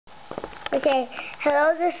Okay,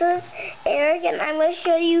 hello, this is Eric, and I'm going to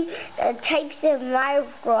show you the types of my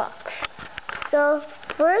rocks. So,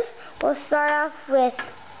 first, we'll start off with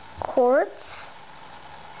quartz.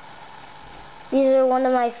 These are one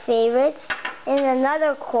of my favorites. And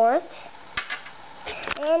another quartz.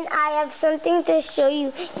 And I have something to show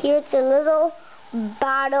you here. It's a little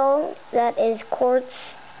bottle that is quartz.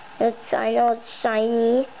 I know it's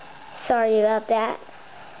shiny. Sorry about that.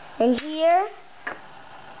 And here,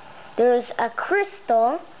 there's a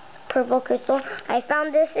crystal, purple crystal. I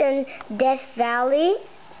found this in Death Valley.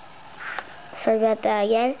 Sorry about that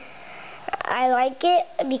again. I like it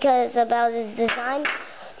because about its designs,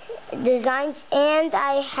 and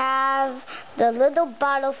I have the little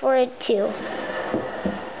bottle for it too.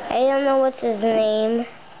 I don't know what's his name.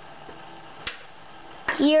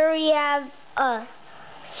 Here we have a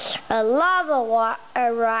lava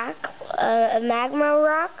rock, a magma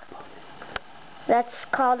rock. That's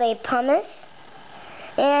called a pumice,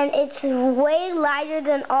 and it's way lighter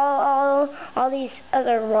than all these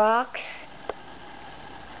other rocks.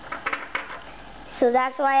 So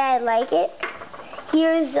that's why I like it.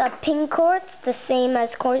 Here's a pink quartz, the same as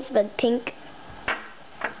quartz but pink.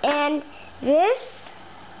 And this,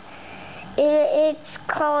 it's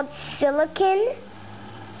called silicon.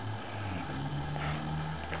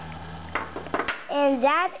 And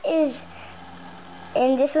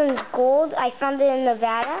this one's gold. I found it in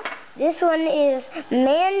Nevada. This one is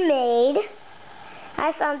man-made.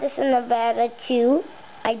 I found this in Nevada too.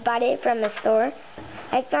 I bought it from a store.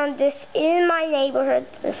 I found this in my neighborhood.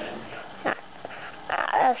 This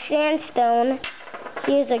a sandstone.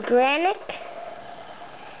 Here's a granite.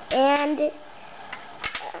 And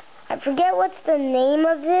I forget what's the name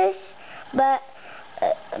of this, but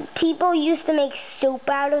people used to make soap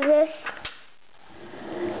out of this.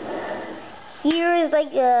 Here is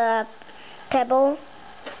like a pebble,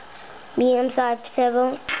 medium-sized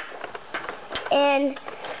pebble, and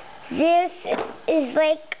this is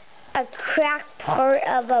like a cracked part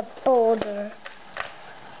of a boulder.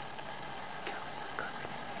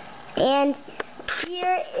 And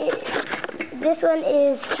here, this one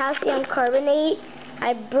is calcium carbonate.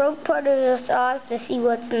 I broke part of this off to see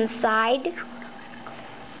what's inside.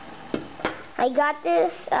 I got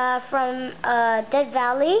this from Death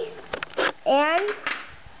Valley. And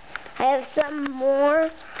I have some more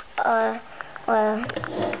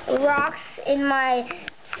rocks in my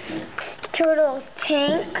turtle's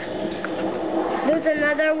tank. There's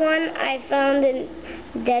another one I found in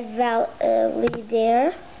Death Valley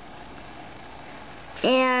there.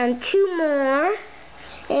 And two more.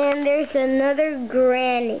 And there's another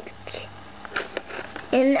granite.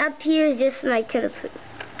 And up here is just my turtle suit.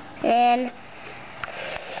 And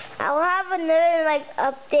I'll have another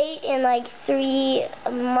update in 3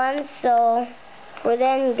 months, so for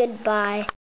then, goodbye.